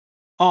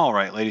All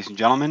right, ladies and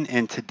gentlemen,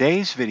 in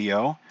today's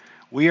video,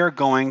 we are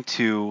going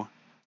to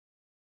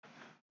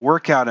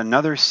work out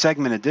another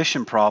segment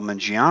addition problem in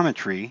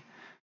geometry.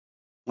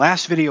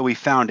 Last video, we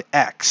found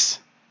x.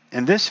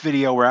 In this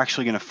video, we're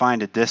actually going to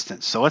find a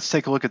distance. So let's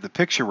take a look at the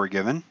picture we're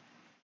given.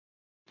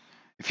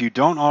 If you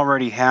don't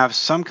already have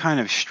some kind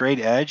of straight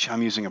edge,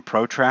 I'm using a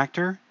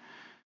protractor,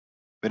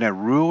 but a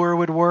ruler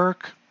would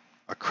work,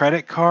 a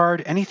credit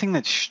card, anything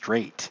that's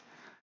straight.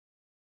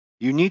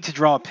 You need to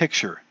draw a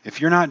picture.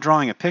 If you're not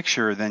drawing a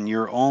picture, then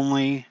you're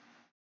only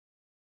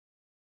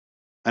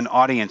an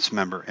audience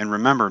member. And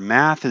remember,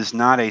 math is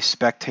not a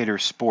spectator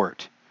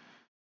sport.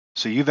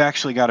 So you've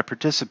actually got to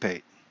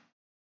participate.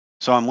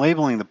 So I'm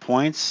labeling the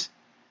points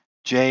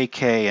J,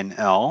 K, and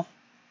L.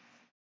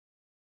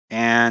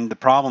 And the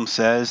problem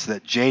says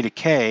that J to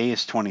K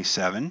is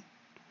 27.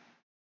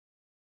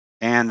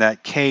 And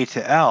that K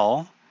to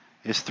L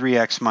is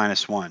 3x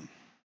minus 1.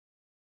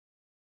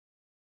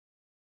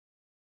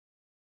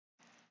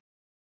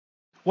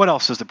 What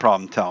else does the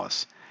problem tell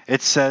us?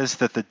 It says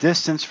that the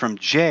distance from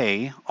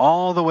J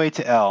all the way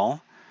to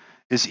L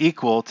is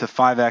equal to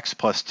 5x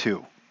plus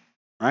 2.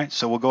 Right?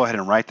 So we'll go ahead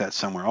and write that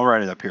somewhere. I'll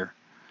write it up here.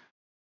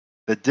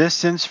 The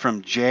distance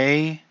from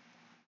J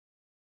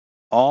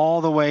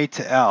all the way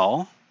to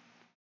L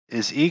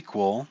is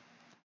equal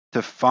to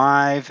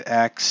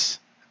 5x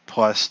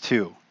plus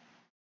 2.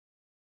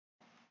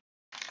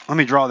 Let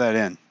me draw that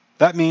in.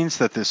 That means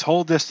that this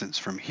whole distance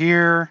from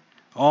here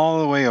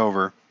all the way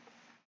over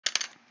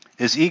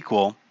is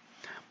equal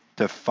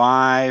to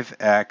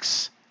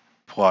 5x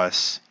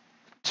plus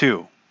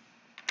 2.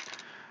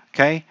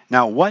 Okay,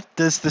 now what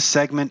does the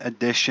segment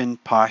addition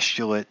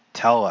postulate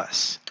tell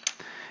us?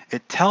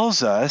 It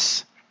tells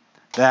us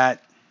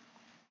that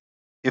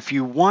if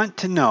you want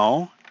to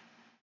know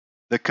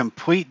the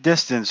complete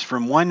distance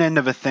from one end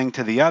of a thing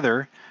to the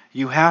other,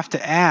 you have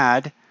to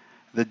add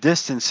the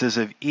distances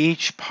of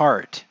each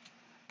part.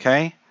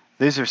 Okay,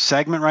 these are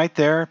segment right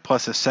there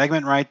plus a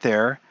segment right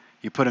there.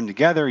 You put them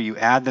together, you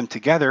add them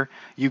together,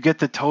 you get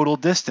the total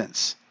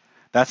distance.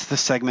 That's the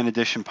segment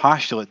addition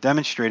postulate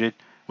demonstrated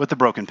with the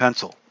broken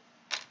pencil.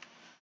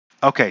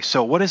 Okay,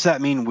 so what does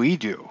that mean we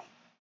do?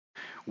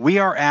 We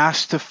are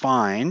asked to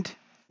find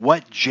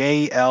what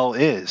JL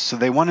is. So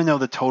they want to know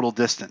the total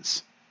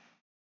distance.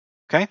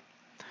 Okay?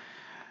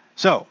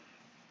 So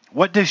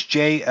what does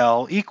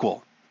JL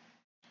equal?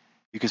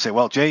 You can say,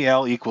 well,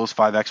 JL equals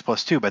 5x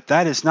plus 2, but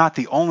that is not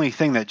the only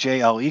thing that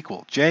JL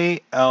equals.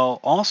 JL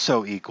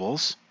also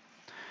equals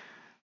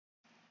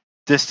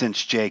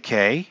distance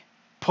JK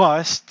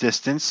plus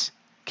distance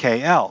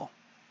KL.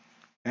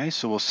 Okay,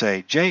 so we'll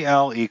say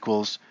JL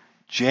equals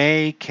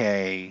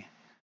JK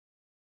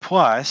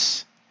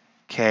plus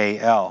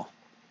KL.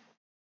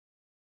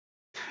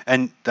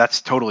 And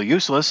that's totally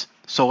useless.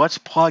 So let's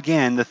plug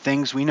in the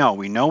things we know.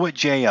 We know what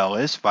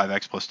JL is,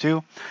 5x plus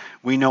 2.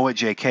 We know what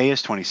JK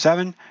is,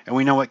 27. And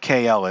we know what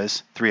KL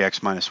is,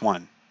 3x minus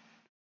 1.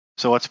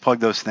 So let's plug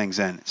those things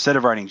in. Instead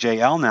of writing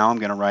JL now, I'm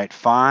going to write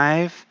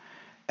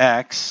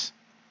 5x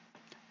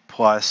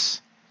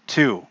plus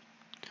 2.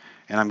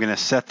 And I'm going to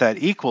set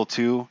that equal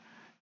to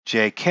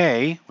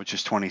JK, which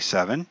is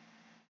 27,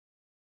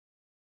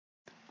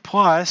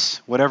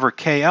 plus whatever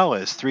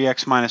KL is,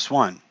 3x minus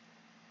 1.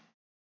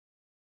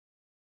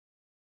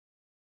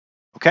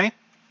 Okay?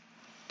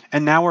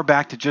 And now we're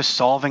back to just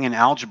solving an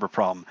algebra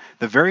problem.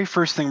 The very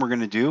first thing we're going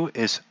to do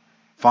is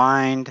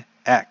find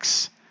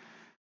x.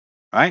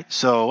 All right?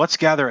 So let's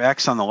gather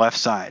x on the left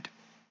side.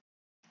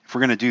 If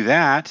we're going to do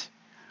that,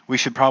 we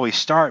should probably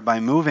start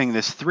by moving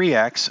this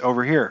 3x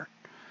over here.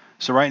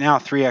 So right now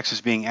 3x is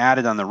being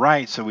added on the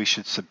right, so we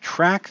should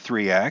subtract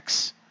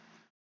 3x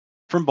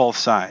from both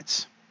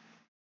sides.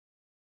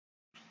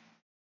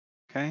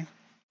 Okay?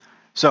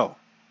 So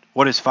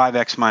what is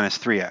 5x minus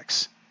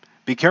 3x?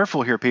 Be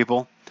careful here,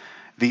 people.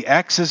 The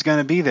x is going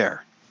to be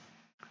there.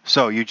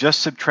 So you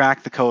just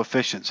subtract the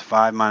coefficients.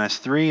 5 minus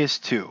 3 is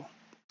 2.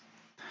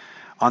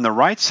 On the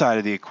right side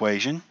of the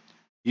equation,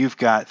 you've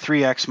got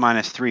 3x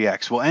minus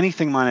 3x. Well,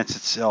 anything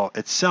minus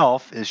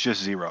itself is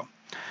just 0.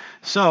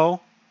 So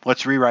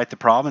let's rewrite the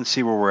problem and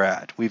see where we're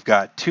at. We've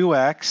got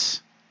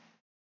 2x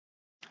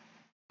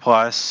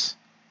plus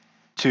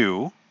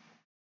 2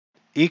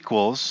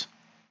 equals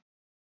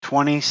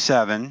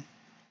 27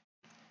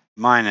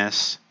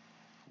 minus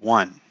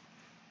 1.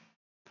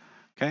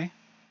 Okay?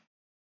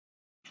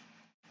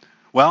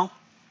 Well,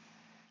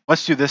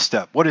 let's do this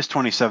step. What is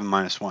 27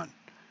 minus 1?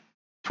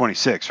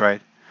 26,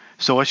 right?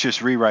 So let's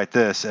just rewrite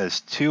this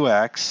as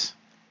 2x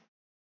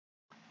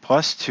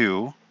plus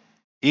 2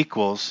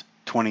 equals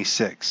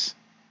 26.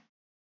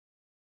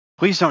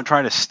 Please don't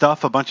try to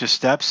stuff a bunch of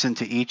steps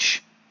into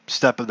each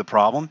step of the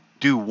problem.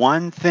 Do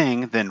one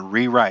thing, then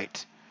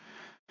rewrite.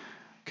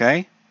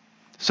 Okay?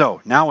 So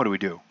now what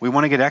do? We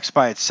want to get x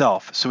by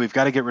itself, so we've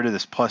got to get rid of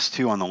this plus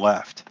 2 on the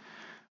left.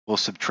 We'll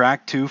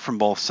subtract 2 from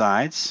both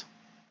sides.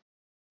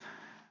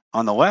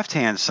 On the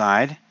left-hand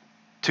side,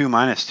 2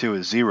 minus 2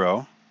 is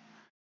 0.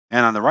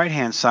 And on the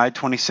right-hand side,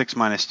 26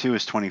 minus 2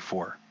 is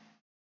 24.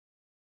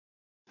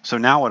 So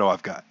now what do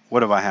I've got? What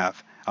do I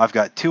have? I've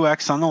got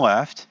 2x on the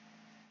left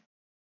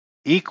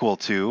equal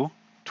to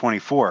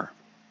 24.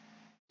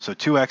 So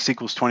 2x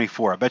equals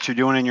 24. I bet you're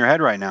doing it in your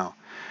head right now.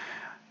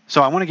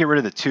 So I want to get rid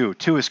of the 2.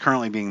 2 is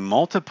currently being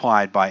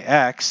multiplied by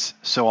x,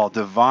 so I'll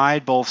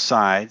divide both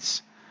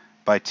sides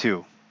by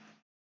 2.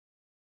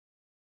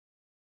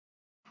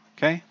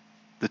 Okay?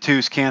 The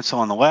 2's cancel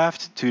on the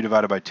left. 2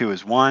 divided by 2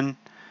 is 1.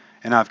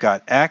 And I've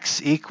got x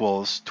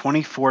equals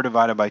 24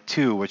 divided by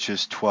 2, which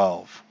is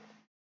 12.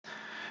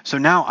 So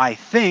now I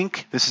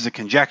think, this is a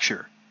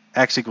conjecture,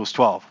 x equals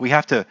 12. We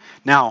have to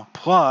now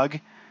plug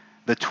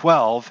the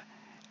 12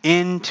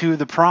 into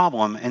the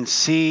problem and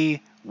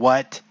see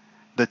what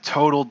the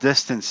total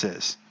distance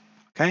is.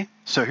 Okay?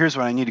 So here's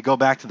what I need to go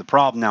back to the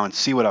problem now and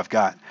see what I've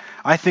got.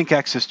 I think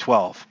x is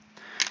 12.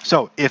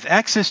 So if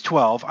x is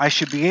 12, I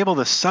should be able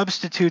to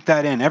substitute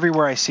that in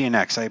everywhere I see an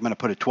x. I'm going to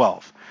put a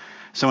 12.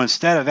 So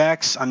instead of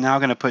x, I'm now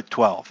going to put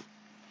 12.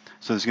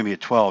 So there's going to be a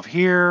 12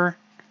 here.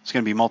 It's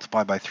going to be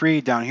multiplied by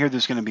 3. Down here,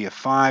 there's going to be a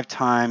 5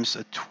 times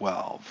a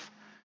 12.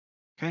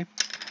 Okay?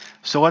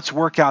 So let's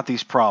work out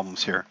these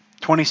problems here.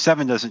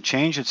 27 doesn't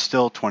change. It's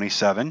still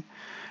 27.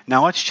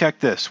 Now let's check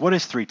this. What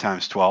is 3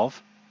 times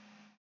 12?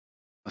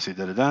 Let's see.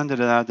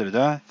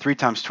 3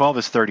 times 12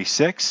 is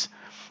 36.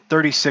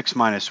 36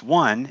 minus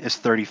 1 is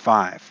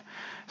 35.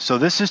 So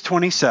this is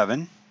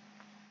 27.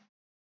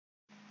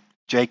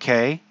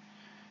 JK.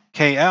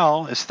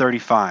 KL is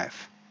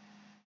 35.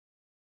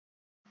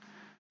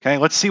 Okay,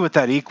 let's see what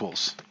that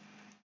equals.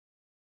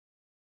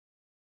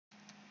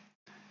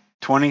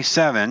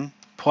 27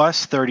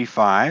 plus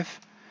 35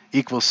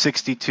 equals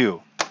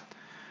 62.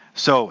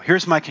 So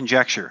here's my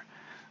conjecture,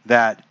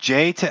 that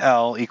J to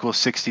L equals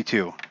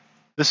 62.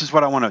 This is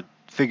what I want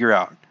to figure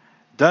out.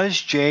 Does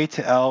J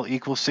to L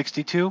equal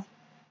 62?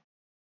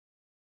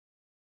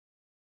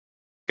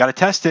 Got to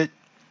test it.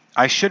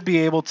 I should be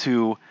able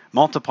to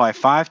multiply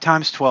 5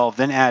 times 12,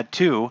 then add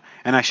 2,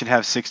 and I should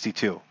have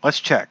 62. Let's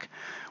check.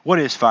 What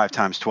is 5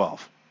 times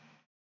 12?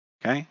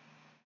 Okay.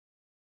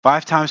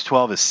 5 times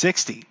 12 is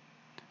 60.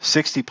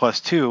 60 plus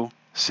 2,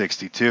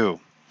 62.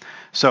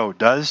 So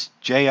does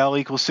JL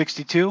equal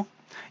 62?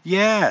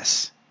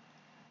 Yes.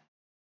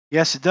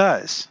 Yes, it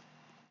does.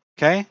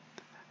 Okay.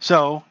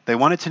 So they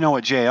wanted to know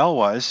what JL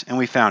was, and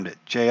we found it.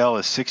 JL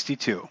is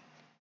 62.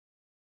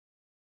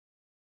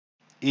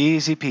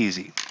 Easy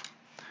peasy.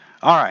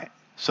 All right.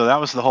 So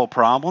that was the whole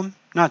problem.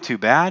 Not too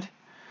bad.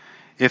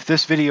 If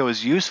this video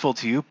is useful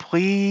to you,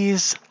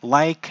 please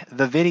like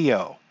the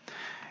video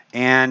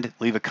and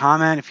leave a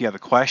comment if you have a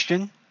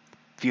question.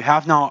 If you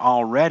have not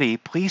already,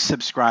 please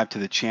subscribe to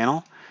the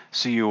channel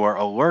so you are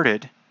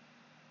alerted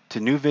to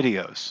new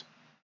videos.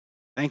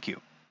 Thank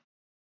you.